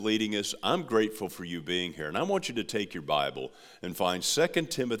leading us. I'm grateful for you being here, and I want you to take your Bible and find 2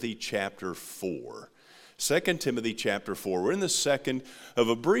 Timothy chapter 4. 2 Timothy chapter 4. We're in the second of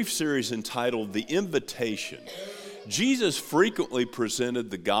a brief series entitled The Invitation. Jesus frequently presented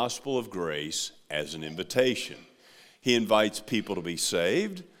the gospel of grace as an invitation. He invites people to be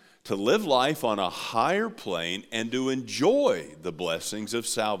saved, to live life on a higher plane, and to enjoy the blessings of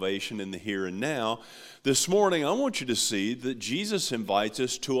salvation in the here and now. This morning, I want you to see that Jesus invites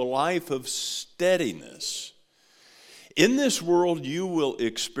us to a life of steadiness. In this world, you will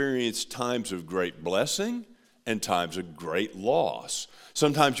experience times of great blessing and times of great loss.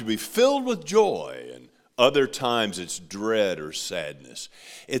 Sometimes you'll be filled with joy, and other times it's dread or sadness.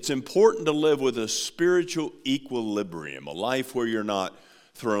 It's important to live with a spiritual equilibrium, a life where you're not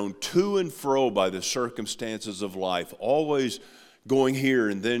thrown to and fro by the circumstances of life, always going here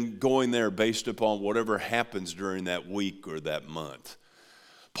and then going there based upon whatever happens during that week or that month.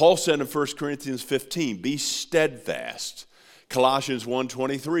 Paul said in 1 Corinthians 15, be steadfast. Colossians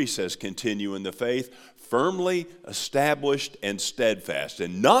 1:23 says, continue in the faith, firmly established and steadfast,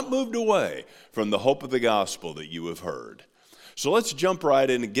 and not moved away from the hope of the gospel that you have heard. So let's jump right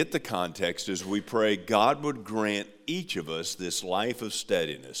in and get the context as we pray God would grant each of us this life of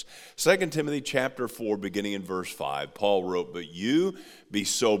steadiness. 2 Timothy chapter 4, beginning in verse 5, Paul wrote, but you be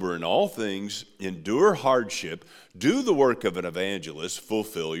sober in all things, endure hardship, do the work of an evangelist,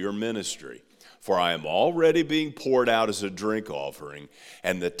 fulfill your ministry. For I am already being poured out as a drink offering,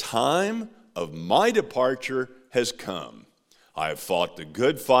 and the time of my departure has come. I have fought the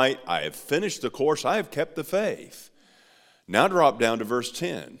good fight, I have finished the course, I have kept the faith. Now drop down to verse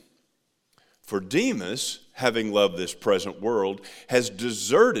 10. For Demas, having loved this present world, has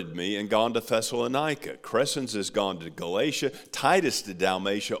deserted me and gone to Thessalonica. Crescens has gone to Galatia, Titus to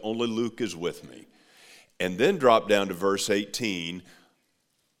Dalmatia, only Luke is with me. And then drop down to verse 18.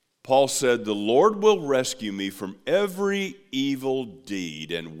 Paul said, the Lord will rescue me from every evil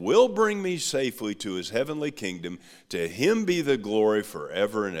deed and will bring me safely to his heavenly kingdom. To him be the glory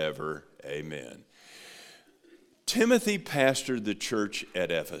forever and ever. Amen. Timothy pastored the church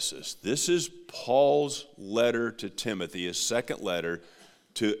at Ephesus. This is Paul's letter to Timothy, his second letter,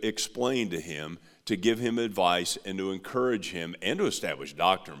 to explain to him, to give him advice, and to encourage him, and to establish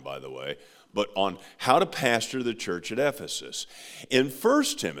doctrine, by the way, but on how to pastor the church at Ephesus. In 1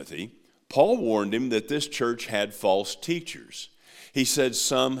 Timothy, Paul warned him that this church had false teachers. He said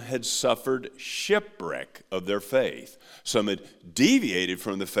some had suffered shipwreck of their faith. Some had deviated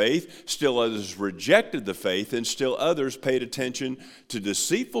from the faith, still others rejected the faith, and still others paid attention to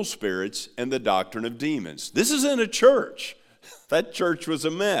deceitful spirits and the doctrine of demons. This is in a church. That church was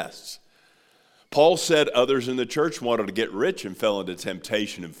a mess. Paul said others in the church wanted to get rich and fell into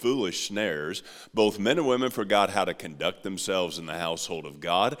temptation and foolish snares. Both men and women forgot how to conduct themselves in the household of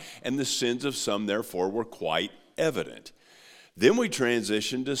God, and the sins of some, therefore, were quite evident. Then we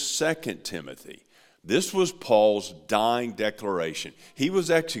transition to 2 Timothy. This was Paul's dying declaration. He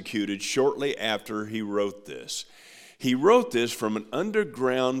was executed shortly after he wrote this. He wrote this from an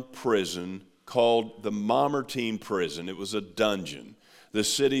underground prison called the Mamertine prison. It was a dungeon. The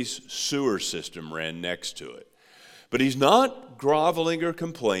city's sewer system ran next to it. But he's not groveling or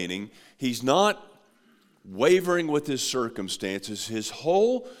complaining. He's not wavering with his circumstances. His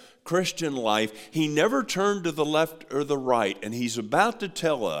whole Christian life, he never turned to the left or the right, and he's about to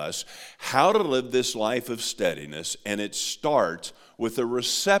tell us how to live this life of steadiness, and it starts with a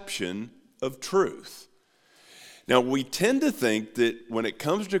reception of truth. Now, we tend to think that when it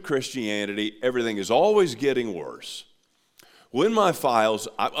comes to Christianity, everything is always getting worse. Well, in my files,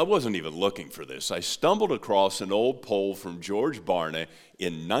 I wasn't even looking for this. I stumbled across an old poll from George Barna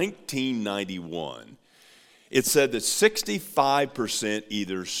in 1991. It said that 65%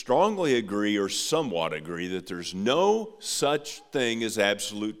 either strongly agree or somewhat agree that there's no such thing as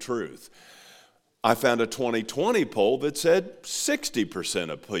absolute truth. I found a 2020 poll that said 60%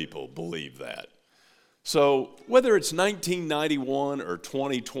 of people believe that. So whether it's 1991 or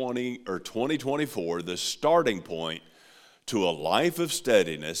 2020 or 2024, the starting point to a life of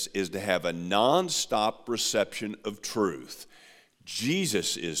steadiness is to have a nonstop reception of truth.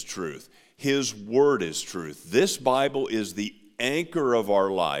 Jesus is truth. His word is truth. This Bible is the anchor of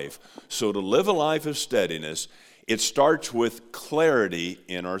our life. So to live a life of steadiness, it starts with clarity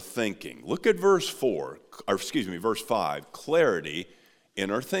in our thinking. Look at verse 5, clarity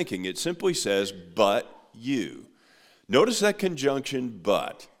in our thinking. It simply says, but you. Notice that conjunction,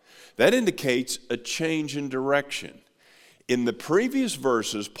 but. That indicates a change in direction. In the previous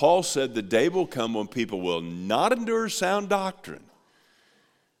verses, Paul said the day will come when people will not endure sound doctrine.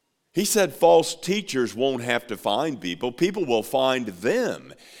 He said false teachers won't have to find people. People will find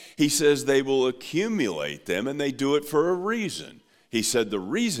them. He says they will accumulate them, and they do it for a reason. He said the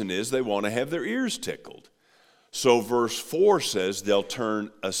reason is they want to have their ears tickled. So verse 4 says they'll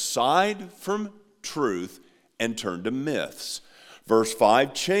turn aside from truth and turn to myths. Verse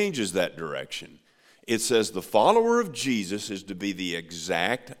 5 changes that direction. It says the follower of Jesus is to be the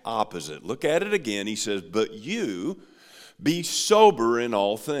exact opposite. Look at it again. He says, but you be sober in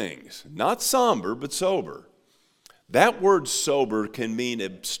all things. Not somber, but sober. That word sober can mean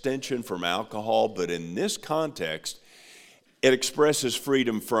abstention from alcohol, but in this context, it expresses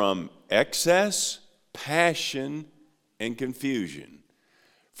freedom from excess, passion, and confusion.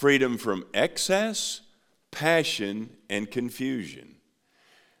 Freedom from excess, passion, and confusion.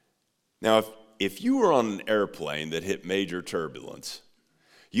 Now, if you were on an airplane that hit major turbulence,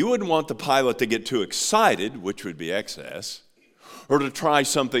 you wouldn't want the pilot to get too excited, which would be excess, or to try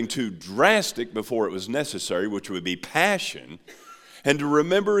something too drastic before it was necessary, which would be passion, and to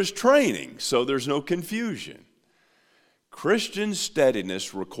remember his training so there's no confusion. Christian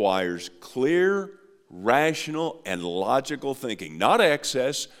steadiness requires clear, rational, and logical thinking, not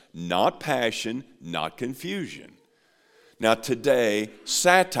excess, not passion, not confusion. Now today,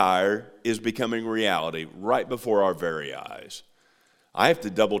 satire is becoming reality right before our very eyes. I have to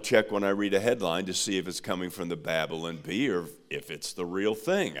double check when I read a headline to see if it's coming from the Babylon Bee or if it's the real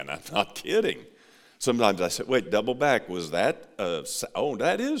thing, and I'm not kidding. Sometimes I say, wait, double back, was that, oh,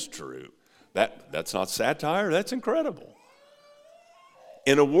 that is true. That's not satire, that's incredible.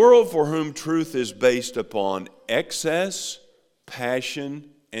 In a world for whom truth is based upon excess,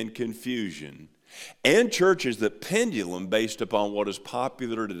 passion, and confusion, and churches that pendulum based upon what is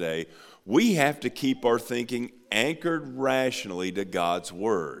popular today, we have to keep our thinking anchored rationally to God's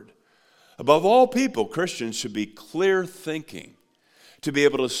Word. Above all people, Christians should be clear thinking, to be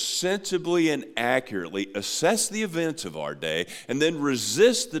able to sensibly and accurately assess the events of our day and then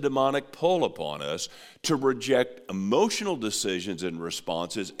resist the demonic pull upon us to reject emotional decisions and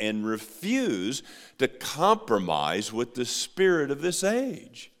responses and refuse to compromise with the spirit of this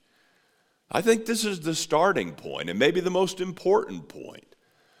age. I think this is the starting point and maybe the most important point.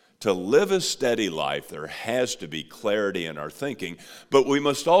 To live a steady life, there has to be clarity in our thinking, but we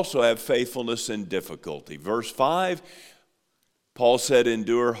must also have faithfulness in difficulty. Verse 5, Paul said,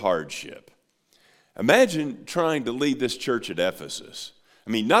 endure hardship. Imagine trying to lead this church at Ephesus. I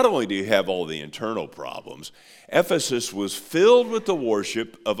mean, not only do you have all the internal problems, Ephesus was filled with the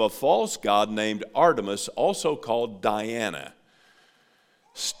worship of a false god named Artemis, also called Diana.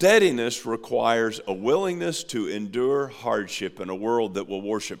 Steadiness requires a willingness to endure hardship in a world that will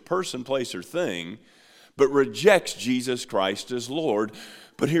worship person, place, or thing, but rejects Jesus Christ as Lord.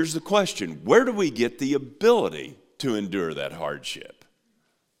 But here's the question, where do we get the ability to endure that hardship?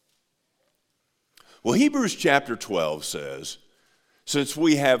 Well, Hebrews chapter 12 says, since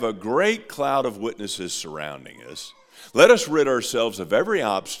we have a great cloud of witnesses surrounding us, let us rid ourselves of every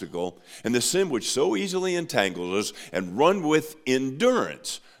obstacle and the sin which so easily entangles us and run with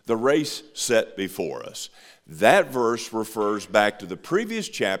endurance the race set before us. That verse refers back to the previous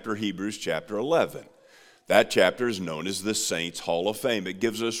chapter, Hebrews chapter 11. That chapter is known as the Saints' Hall of Fame. It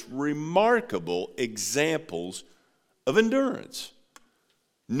gives us remarkable examples of endurance.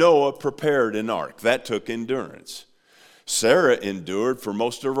 Noah prepared an ark. That took endurance. Sarah endured for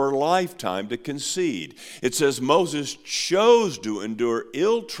most of her lifetime to concede. It says Moses chose to endure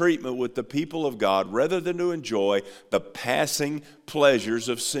ill treatment with the people of God rather than to enjoy the passing pleasures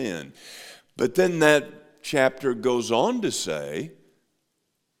of sin. But then that chapter goes on to say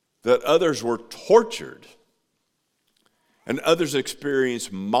that others were tortured and others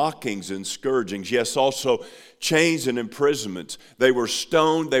experienced mockings and scourgings. Yes, also chains and imprisonments. They were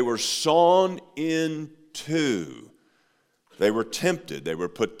stoned. They were sawn in two. They were tempted. They were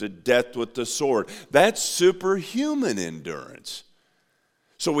put to death with the sword. That's superhuman endurance.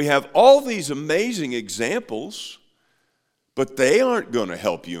 So we have all these amazing examples, but they aren't going to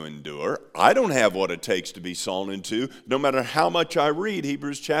help you endure. I don't have what it takes to be sawn in two, no matter how much I read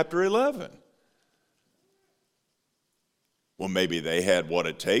Hebrews chapter 11. Well, maybe they had what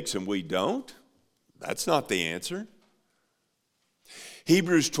it takes and we don't. That's not the answer.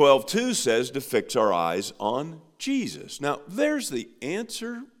 Hebrews 12:2 says to fix our eyes on Jesus. Now, there's the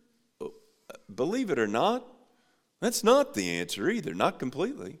answer. Believe it or not, that's not the answer either, not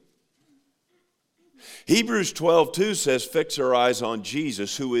completely. Hebrews 12:2 says, fix our eyes on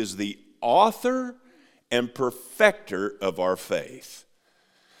Jesus, who is the author and perfecter of our faith.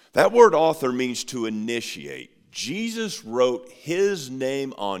 That word author means to initiate. Jesus wrote his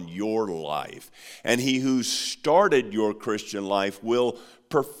name on your life, and he who started your Christian life will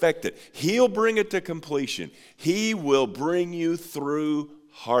perfect it. He'll bring it to completion. He will bring you through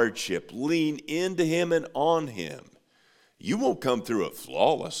hardship. Lean into him and on him. You won't come through it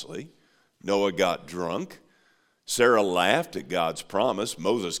flawlessly. Noah got drunk. Sarah laughed at God's promise.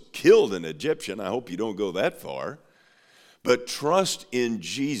 Moses killed an Egyptian. I hope you don't go that far. But trust in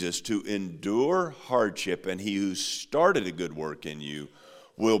Jesus to endure hardship, and he who started a good work in you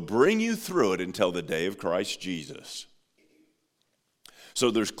will bring you through it until the day of Christ Jesus. So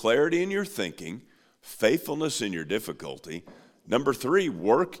there's clarity in your thinking, faithfulness in your difficulty. Number 3,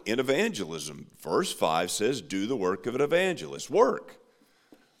 work in evangelism. Verse 5 says, do the work of an evangelist. Work.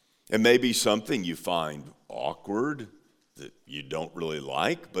 It may be something you find awkward, that you don't really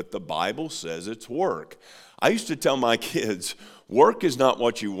like, but the Bible says it's work. I used to tell my kids, work is not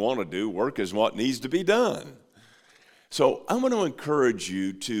what you want to do, work is what needs to be done. So I want to encourage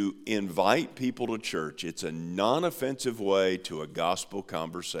you to invite people to church. It's a non-offensive way to a gospel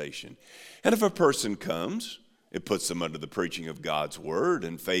conversation. And if a person comes, it puts them under the preaching of God's word,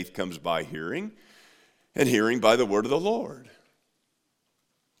 and faith comes by hearing, and hearing by the word of the Lord.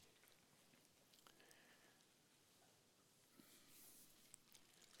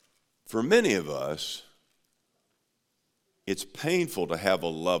 For many of us, it's painful to have a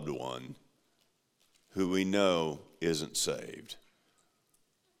loved one who we know isn't saved.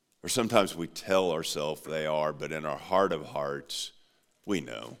 Or sometimes we tell ourselves they are, but in our heart of hearts, we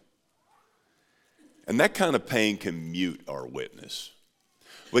know. And that kind of pain can mute our witness.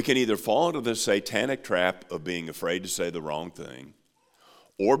 We can either fall into the satanic trap of being afraid to say the wrong thing,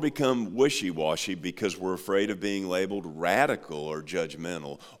 or become wishy-washy because we're afraid of being labeled radical or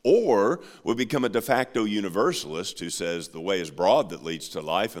judgmental, or we become a de facto universalist who says the way is broad that leads to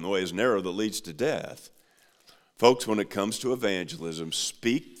life and the way is narrow that leads to death. Folks, when it comes to evangelism,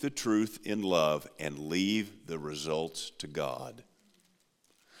 speak the truth in love and leave the results to God.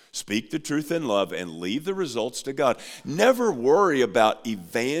 Speak the truth in love and leave the results to God. Never worry about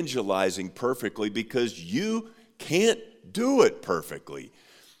evangelizing perfectly because you can't do it perfectly.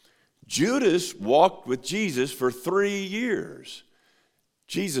 Judas walked with Jesus for 3 years.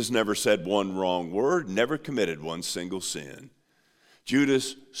 Jesus never said one wrong word, never committed one single sin.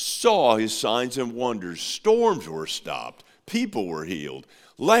 Judas saw his signs and wonders. Storms were stopped. People were healed.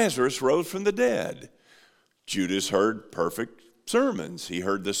 Lazarus rose from the dead. Judas heard perfect sermons. He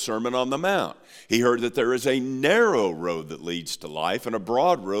heard the Sermon on the Mount. He heard that there is a narrow road that leads to life and a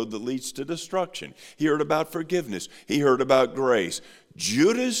broad road that leads to destruction. He heard about forgiveness. He heard about grace.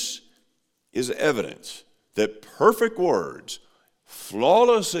 Judas is evidence that perfect words,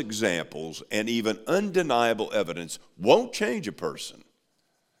 flawless examples, and even undeniable evidence won't change a person.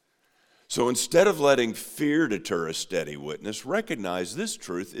 So instead of letting fear deter a steady witness, recognize this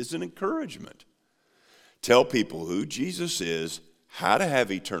truth is an encouragement. Tell people who Jesus is, how to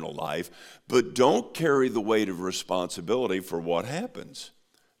have eternal life, but don't carry the weight of responsibility for what happens.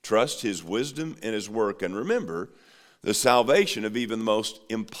 Trust his wisdom and his work, and remember, the salvation of even the most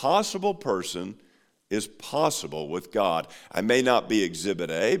impossible person is possible with God. I may not be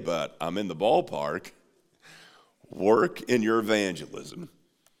Exhibit A, but I'm in the ballpark. Work in your evangelism.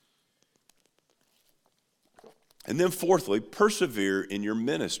 And then fourthly, persevere in your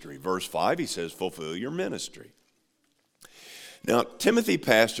ministry. Verse 5, he says, fulfill your ministry. Now, Timothy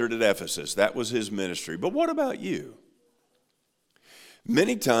pastored at Ephesus. That was his ministry. But what about you?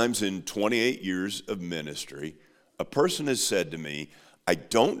 Many times in 28 years of ministry, a person has said to me, I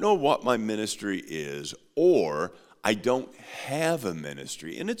don't know what my ministry is, or I don't have a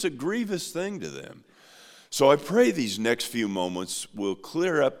ministry. And it's a grievous thing to them. So I pray these next few moments will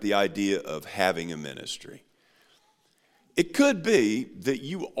clear up the idea of having a ministry. It could be that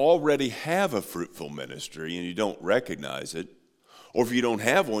you already have a fruitful ministry and you don't recognize it. Or if you don't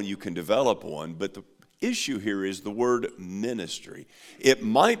have one, you can develop one. But the issue here is the word ministry. It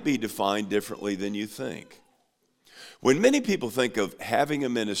might be defined differently than you think. When many people think of having a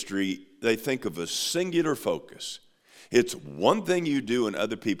ministry, they think of a singular focus. It's one thing you do and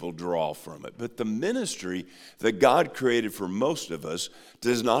other people draw from it. But the ministry that God created for most of us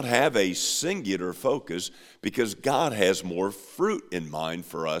does not have a singular focus because God has more fruit in mind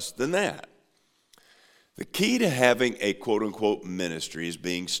for us than that. The key to having a quote-unquote ministry is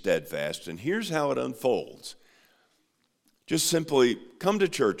being steadfast, and here's how it unfolds. Just simply come to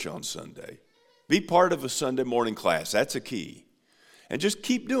church on Sunday. Be part of a Sunday morning class. That's a key. And just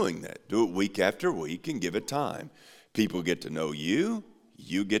keep doing that. Do it week after week and give it time. People get to know you.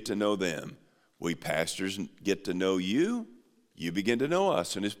 You get to know them. We pastors get to know you. You begin to know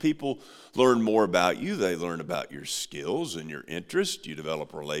us. And as people learn more about you, they learn about your skills and your interests. You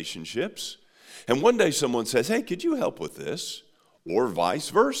develop relationships. And one day someone says, hey, could you help with this? or vice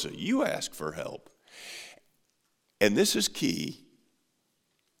versa. You ask for help. And this is key.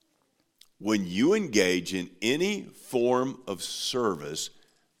 When you engage in any form of service,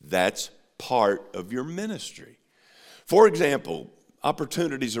 that's part of your ministry. For example,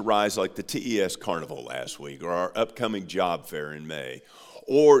 opportunities arise like the TES Carnival last week or our upcoming job fair in May.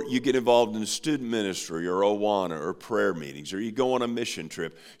 Or you get involved in a student ministry or Awana or prayer meetings, or you go on a mission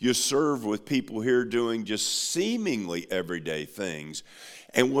trip. You serve with people here doing just seemingly everyday things.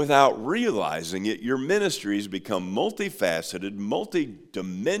 And without realizing it, your ministry has become multifaceted,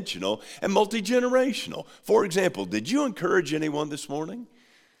 multidimensional, and multi-generational. For example, did you encourage anyone this morning?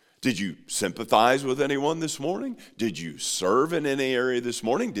 Did you sympathize with anyone this morning? Did you serve in any area this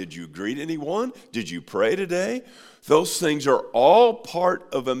morning? Did you greet anyone? Did you pray today? Those things are all part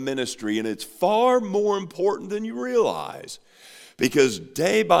of a ministry, and it's far more important than you realize. Because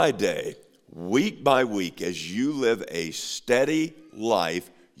day by day, week by week, as you live a steady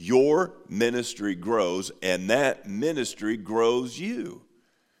life, your ministry grows, and that ministry grows you.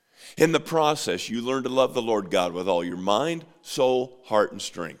 In the process, you learn to love the Lord God with all your mind, soul, heart, and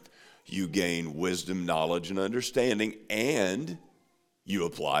strength. You gain wisdom, knowledge, and understanding, and you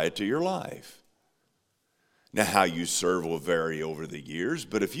apply it to your life. Now, how you serve will vary over the years,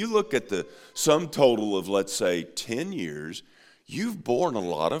 but if you look at the sum total of, let's say, 10 years, you've borne a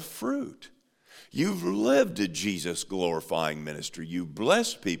lot of fruit. You've lived a Jesus-glorifying ministry. You've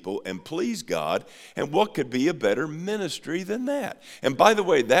blessed people and pleased God, and what could be a better ministry than that? And by the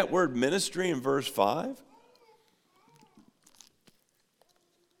way, that word ministry in verse 5,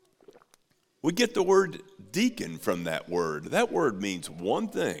 we get the word deacon from that word. That word means one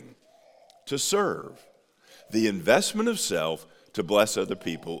thing, to serve. The investment of self to bless other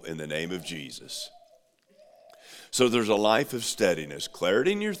people in the name of Jesus. So there's a life of steadiness,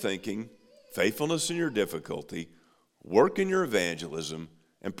 clarity in your thinking, faithfulness in your difficulty, work in your evangelism,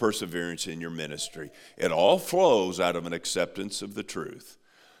 and perseverance in your ministry. It all flows out of an acceptance of the truth.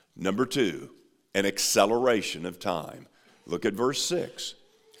 Number 2, an acceleration of time. Look at verse 6.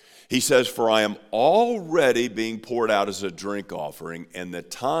 He says, "For I am already being poured out as a drink offering, and the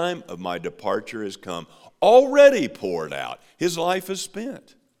time of my departure has come." Already poured out. His life is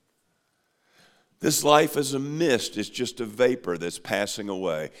spent. This life is a mist. It's just a vapor that's passing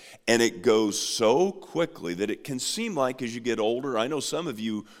away. And it goes so quickly that it can seem like as you get older, I know some of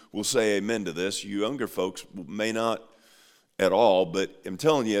you will say amen to this. You younger folks may not at all, but I'm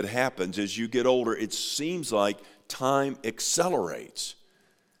telling you, it happens. As you get older, it seems like time accelerates.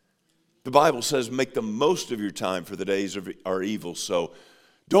 The Bible says, make the most of your time, for the days are evil. So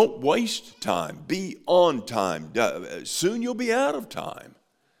don't waste time. Be on time. Soon you'll be out of time.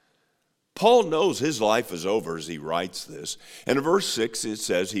 Paul knows his life is over as he writes this. And in verse 6, it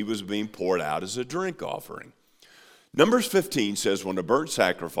says he was being poured out as a drink offering. Numbers 15 says when a burnt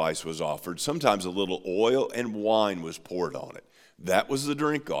sacrifice was offered, sometimes a little oil and wine was poured on it. That was the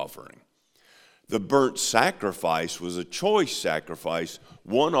drink offering. The burnt sacrifice was a choice sacrifice,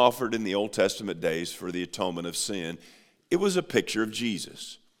 one offered in the Old Testament days for the atonement of sin. It was a picture of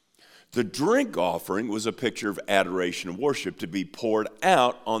Jesus. The drink offering was a picture of adoration and worship to be poured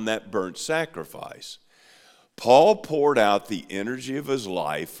out on that burnt sacrifice. Paul poured out the energy of his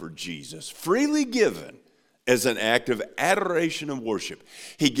life for Jesus, freely given as an act of adoration and worship.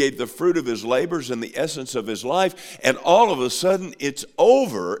 He gave the fruit of his labors and the essence of his life, and all of a sudden it's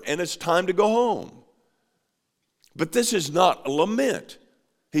over and it's time to go home. But this is not a lament.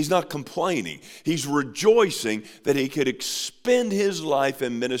 He's not complaining. He's rejoicing that he could expend his life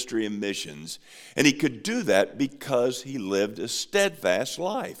in ministry and missions, and he could do that because he lived a steadfast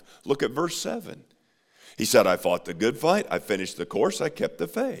life. Look at verse 7. He said, I fought the good fight, I finished the course, I kept the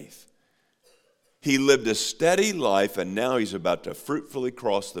faith. He lived a steady life, and now he's about to fruitfully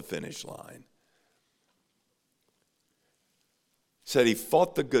cross the finish line. He said he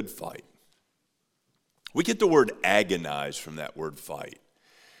fought the good fight. We get the word agonize from that word fight.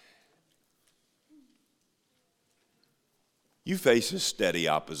 You face a steady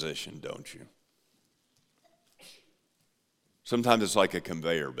opposition, don't you? Sometimes it's like a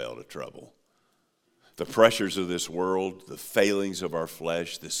conveyor belt of trouble. The pressures of this world, the failings of our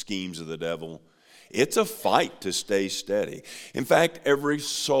flesh, the schemes of the devil. It's a fight to stay steady. In fact, every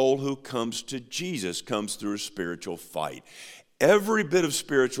soul who comes to Jesus comes through a spiritual fight. Every bit of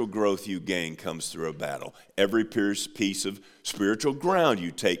spiritual growth you gain comes through a battle. Every piece of spiritual ground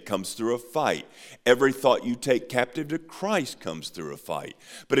you take comes through a fight. Every thought you take captive to Christ comes through a fight.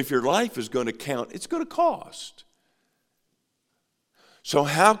 But if your life is going to count, it's going to cost. So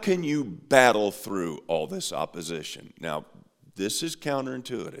how can you battle through all this opposition? Now, this is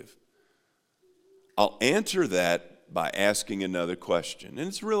counterintuitive. I'll answer that by asking another question. And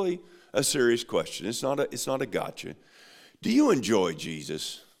it's really a serious question. It's not a gotcha. Do you enjoy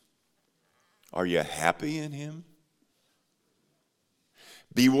Jesus? Are you happy in him?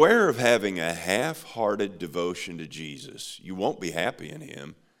 Beware of having a half-hearted devotion to Jesus. You won't be happy in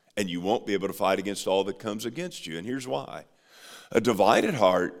him, and you won't be able to fight against all that comes against you. And here's why. A divided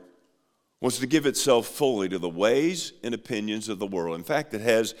heart wants to give itself fully to the ways and opinions of the world. In fact, it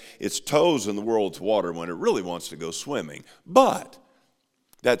has its toes in the world's water when it really wants to go swimming. But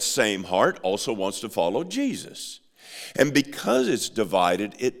that same heart also wants to follow Jesus. And because it's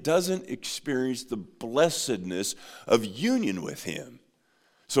divided, it doesn't experience the blessedness of union with him.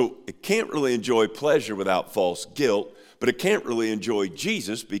 So it can't really enjoy pleasure without false guilt, but it can't really enjoy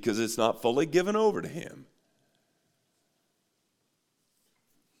Jesus because it's not fully given over to him.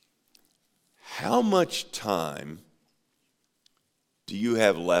 How much time do you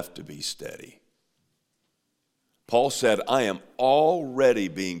have left to be steady? Paul said, I am already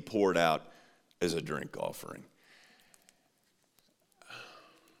being poured out as a drink offering.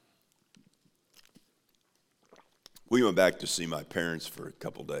 We went back to see my parents for a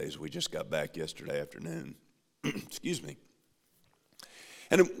couple days. We just got back yesterday afternoon. Excuse me.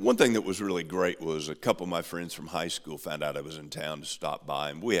 And one thing that was really great was a couple of my friends from high school found out I was in town to stop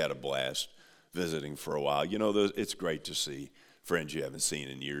by, and we had a blast visiting for a while. You know, it's great to see friends you haven't seen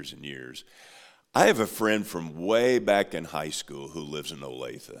in years and years. I have a friend from way back in high school who lives in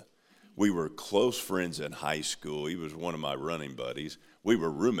Olathe. We were close friends in high school. He was one of my running buddies. We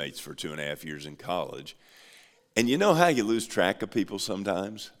were roommates for 2.5 years in college. And you know how you lose track of people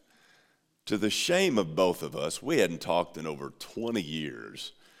sometimes? To the shame of both of us, we hadn't talked in over 20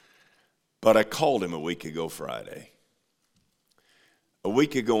 years. But I called him a week ago Friday. A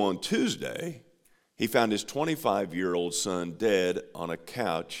week ago on Tuesday, he found his 25-year-old son dead on a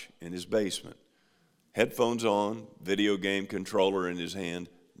couch in his basement. Headphones on, video game controller in his hand,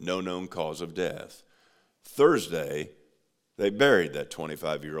 no known cause of death. Thursday, they buried that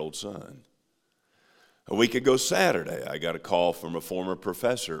 25-year-old son. A week ago Saturday, I got a call from a former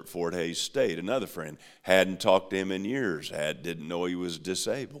professor at Fort Hays State, another friend. Hadn't talked to him in years, didn't know he was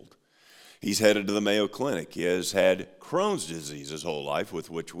disabled. He's headed to the Mayo Clinic. He has had Crohn's disease his whole life, with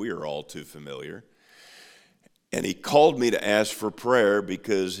which we are all too familiar. And he called me to ask for prayer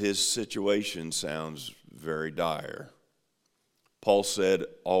because his situation sounds very dire. Paul said,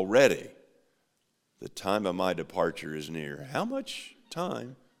 already, the time of my departure is near. How much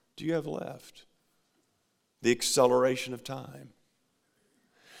time do you have left? The acceleration of time.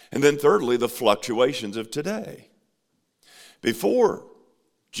 And then thirdly, the fluctuations of today. Before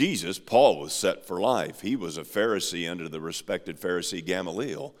Jesus, Paul was set for life. He was a Pharisee under the respected Pharisee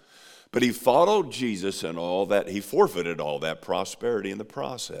Gamaliel. But he followed Jesus and all that. He forfeited all that prosperity in the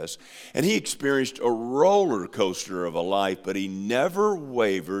process. And he experienced a roller coaster of a life, but he never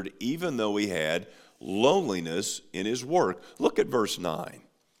wavered, even though he had loneliness in his work. Look at verse 9.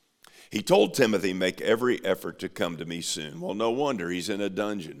 He told Timothy, make every effort to come to me soon. Well, no wonder he's in a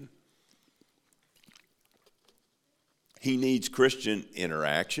dungeon. He needs Christian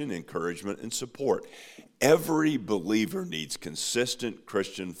interaction, encouragement, and support. Every believer needs consistent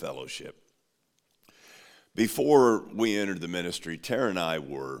Christian fellowship. Before we entered the ministry, Tara and I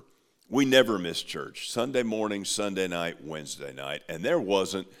we never missed church. Sunday morning, Sunday night, Wednesday night. And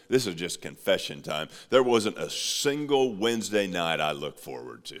this is just confession time, there wasn't a single Wednesday night I looked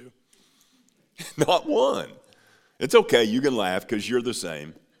forward to. Not one. It's okay, you can laugh because you're the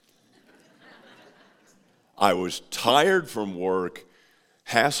same. I was tired from work,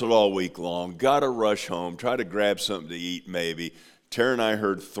 hassled all week long, got to rush home, try to grab something to eat maybe. Tara and I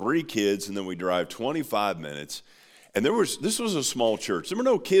heard 3 kids, and then we drive 25 minutes. And this was a small church. There were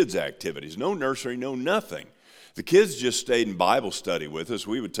no kids' activities, no nursery, no nothing. The kids just stayed in Bible study with us.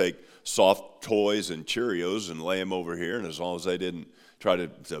 We would take soft toys and Cheerios and lay them over here, and as long as they didn't try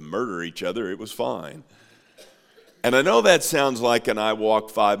to murder each other, it was fine. And I know that sounds like an I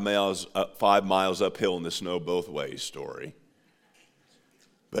walked 5 miles uphill in the snow both ways story.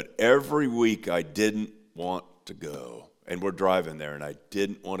 But every week I didn't want to go. And we're driving there, and I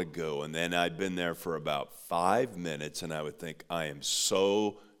didn't want to go. And then I'd been there for about 5 minutes, and I would think, I am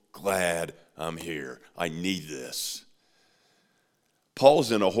so glad I'm here. I need this.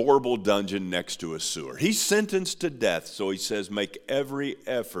 Paul's in a horrible dungeon next to a sewer. He's sentenced to death, so he says, make every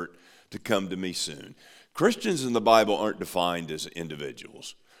effort to come to me soon. Christians in the Bible aren't defined as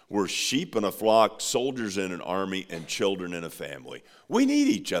individuals. We're sheep in a flock, soldiers in an army, and children in a family. We need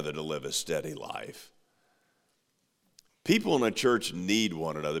each other to live a steady life. People in a church need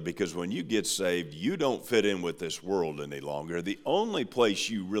one another because when you get saved, you don't fit in with this world any longer. The only place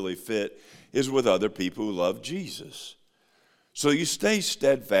you really fit is with other people who love Jesus. So you stay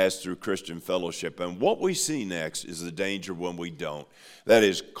steadfast through Christian fellowship. And what we see next is the danger when we don't. That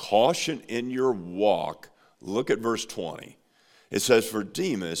is caution in your walk. Look at verse 20. It says, "For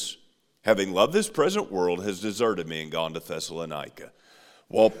Demas, having loved this present world, has deserted me and gone to Thessalonica."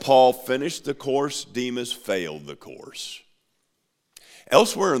 While Paul finished the course, Demas failed the course.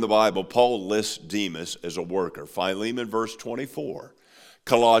 Elsewhere in the Bible, Paul lists Demas as a worker. Philemon, verse 24.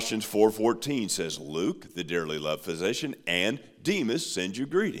 Colossians 4:14 says, "Luke, the dearly loved physician, and Demas send you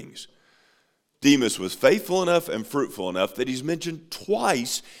greetings." Demas was faithful enough and fruitful enough that he's mentioned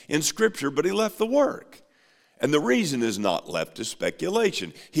twice in Scripture, but he left the work. And the reason is not left to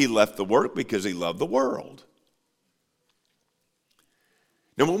speculation. He left the work because he loved the world.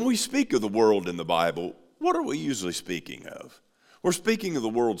 Now, when we speak of the world in the Bible, what are we usually speaking of? We're speaking of the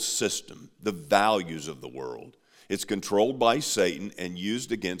world system, the values of the world. It's controlled by Satan and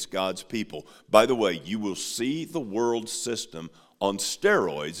used against God's people. By the way, you will see the world system on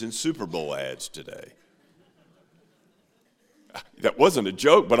steroids in Super Bowl ads today. That wasn't a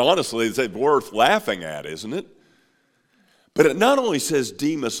joke, but honestly, it's worth laughing at, isn't it? But it not only says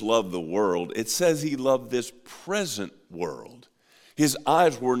Demas loved the world, it says he loved this present world. His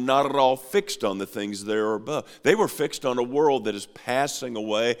eyes were not at all fixed on the things there above. They were fixed on a world that is passing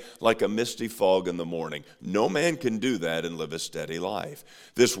away like a misty fog in the morning. No man can do that and live a steady life.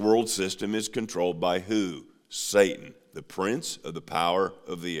 This world system is controlled by who? Satan, the prince of the power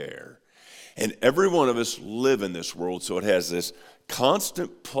of the air. And every one of us live in this world, so it has this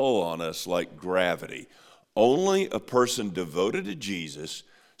constant pull on us like gravity. Only a person devoted to Jesus,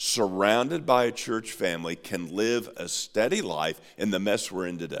 surrounded by a church family, can live a steady life in the mess we're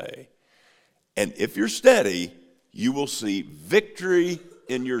in today. And if you're steady, you will see victory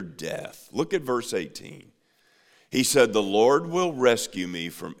in your death. Look at verse 18. He said, "The Lord will rescue me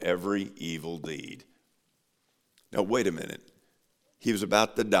from every evil deed." Now, wait a minute. He was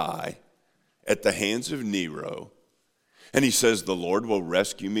about to die at the hands of Nero. And he says, "The Lord will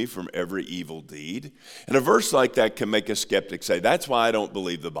rescue me from every evil deed." And a verse like that can make a skeptic say, "That's why I don't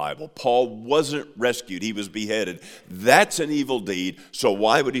believe the Bible. Paul wasn't rescued. He was beheaded. That's an evil deed. So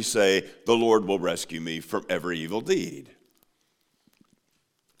why would he say, 'The Lord will rescue me from every evil deed'?"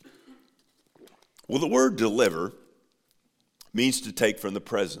 Well, the word deliver means to take from the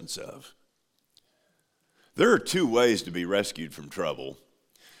presence of. There are two ways to be rescued from trouble.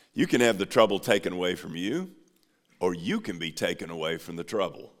 You can have the trouble taken away from you, or you can be taken away from the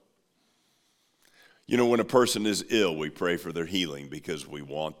trouble. You know, when a person is ill, we pray for their healing because we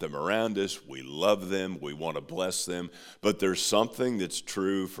want them around us, we love them, we want to bless them, but there's something that's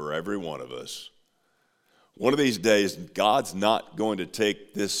true for every one of us. One of these days, God's not going to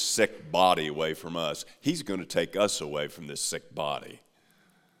take this sick body away from us. He's going to take us away from this sick body.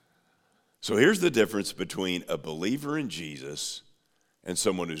 So here's the difference between a believer in Jesus and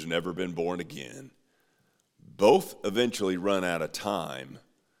someone who's never been born again. Both eventually run out of time,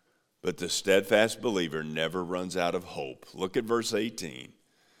 but the steadfast believer never runs out of hope. Look at verse 18.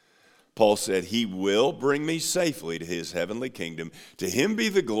 Paul said, "He will bring me safely to his heavenly kingdom. To him be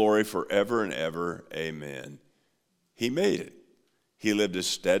the glory forever and ever. Amen." He made it. He lived a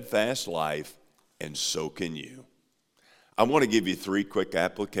steadfast life, and so can you. I want to give you 3 quick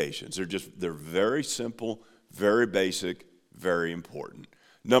applications. They're very simple, very basic, very important.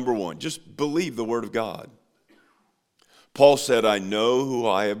 Number 1, just believe the Word of God. Paul said, "I know who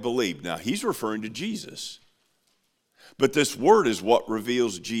I have believed." Now, he's referring to Jesus. But this word is what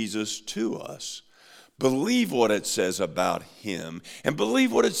reveals Jesus to us. Believe what it says about him, and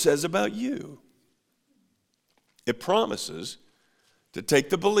believe what it says about you. It promises to take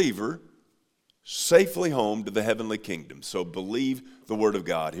the believer safely home to the heavenly kingdom. So believe the Word of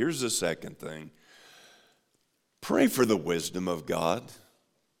God. Here's the second thing. Pray for the wisdom of God.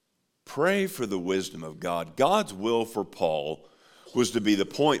 Pray for the wisdom of God. God's will for Paul was to be the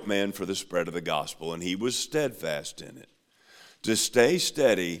point man for the spread of the gospel, and he was steadfast in it. To stay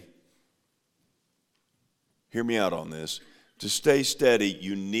steady, hear me out on this, to stay steady,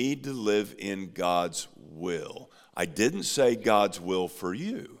 you need to live in God's will. I didn't say God's will for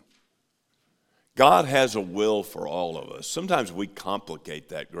you. God has a will for all of us. Sometimes we complicate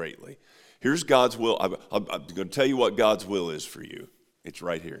that greatly. Here's God's will. I'm going to tell you what God's will is for you. It's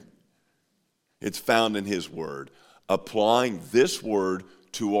right here. It's found in His Word. Applying this Word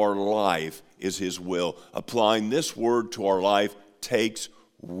to our life is His will. Applying this Word to our life takes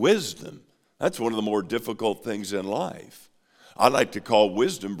wisdom. That's one of the more difficult things in life. I like to call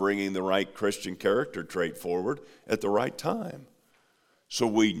wisdom bringing the right Christian character trait forward at the right time. So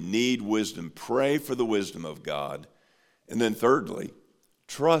we need wisdom. Pray for the wisdom of God. And then thirdly,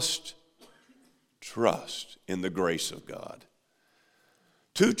 trust in the grace of God.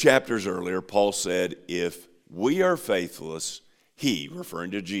 2 chapters earlier, Paul said, if we are faithless, he,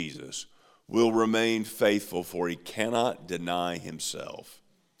 referring to Jesus, will remain faithful, for he cannot deny himself.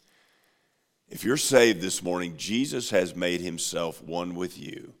 If you're saved this morning, Jesus has made himself one with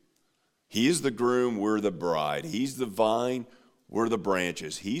you. He is the groom, we're the bride. He's the vine, we're the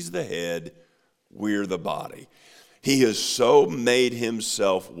branches. He's the head, we're the body. He has so made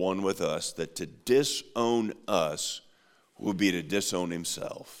himself one with us that to disown us would be to disown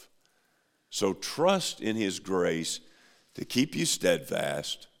himself. So trust in his grace to keep you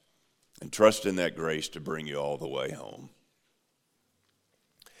steadfast, and trust in that grace to bring you all the way home.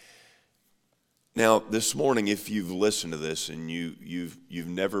 Now, this morning, if you've listened to this and you've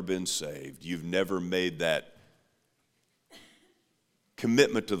never been saved, you've never made that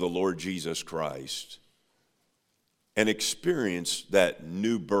commitment to the Lord Jesus Christ and experienced that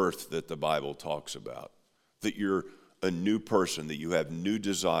new birth that the Bible talks about, that you're a new person, that you have new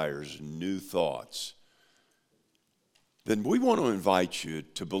desires, new thoughts, then we want to invite you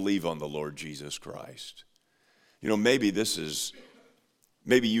to believe on the Lord Jesus Christ. You know, maybe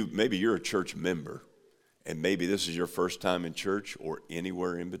you're a church member, and maybe this is your first time in church or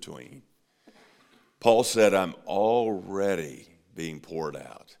anywhere in between. Paul said, I'm already being poured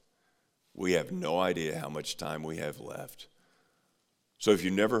out. We have no idea how much time we have left. So if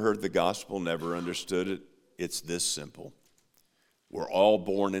you never heard the gospel, never understood it, it's this simple. We're all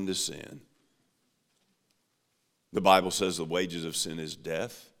born into sin. The Bible says the wages of sin is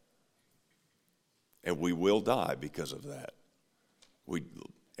death, and we will die because of that.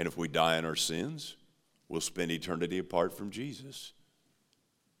 And if we die in our sins, we'll spend eternity apart from Jesus.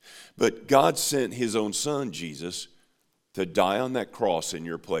 But God sent his own son, Jesus, to die on that cross in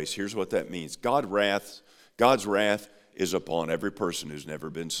your place. Here's what that means. God's wrath is upon every person who's never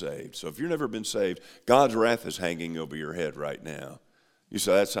been saved. So if you've never been saved, God's wrath is hanging over your head right now. You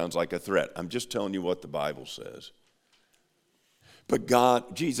say, that sounds like a threat. I'm just telling you what the Bible says.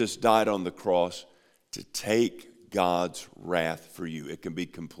 But Jesus died on the cross to take God's wrath for you. It can be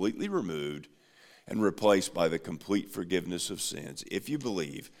completely removed and replaced by the complete forgiveness of sins if you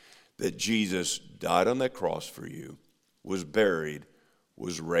believe that Jesus died on that cross for you, was buried,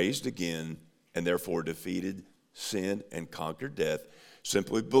 was raised again, and therefore defeated sin and conquered death.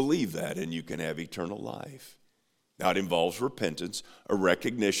 Simply believe that and you can have eternal life. Now it involves repentance, a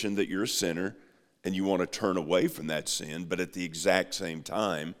recognition that you're a sinner and you want to turn away from that sin, but at the exact same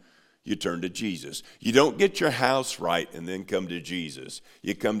time, you turn to Jesus. You don't get your house right and then come to Jesus.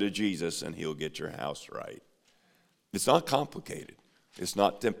 You come to Jesus and he'll get your house right. It's not complicated. It's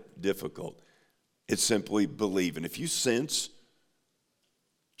not difficult. It's simply believe. And if you sense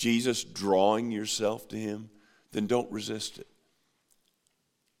Jesus drawing yourself to him, then don't resist it.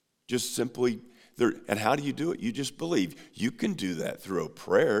 Just simply, and how do you do it? You just believe. You can do that through a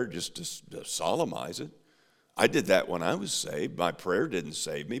prayer just to solemnize it. I did that when I was saved. My prayer didn't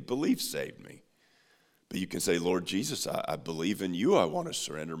save me. Belief saved me. But you can say, Lord Jesus, I believe in you. I want to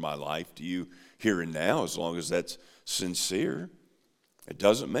surrender my life to you here and now, as long as that's sincere. It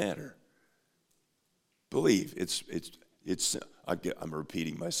doesn't matter. Believe. I'm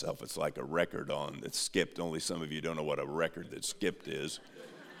repeating myself. It's like a record that's skipped. Only some of you don't know what a record that's skipped is.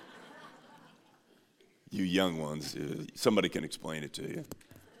 You young ones, somebody can explain it to you.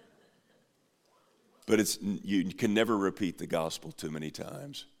 But you can never repeat the gospel too many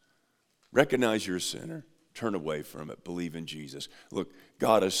times. Recognize you're a sinner. Turn away from it. Believe in Jesus. Look,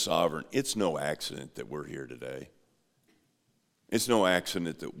 God is sovereign. It's no accident that we're here today. It's no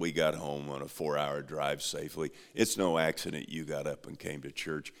accident that we got home on a 4-hour drive safely. It's no accident you got up and came to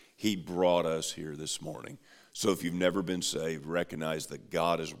church. He brought us here this morning. So if you've never been saved, recognize that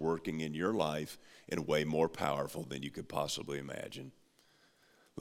God is working in your life in a way more powerful than you could possibly imagine.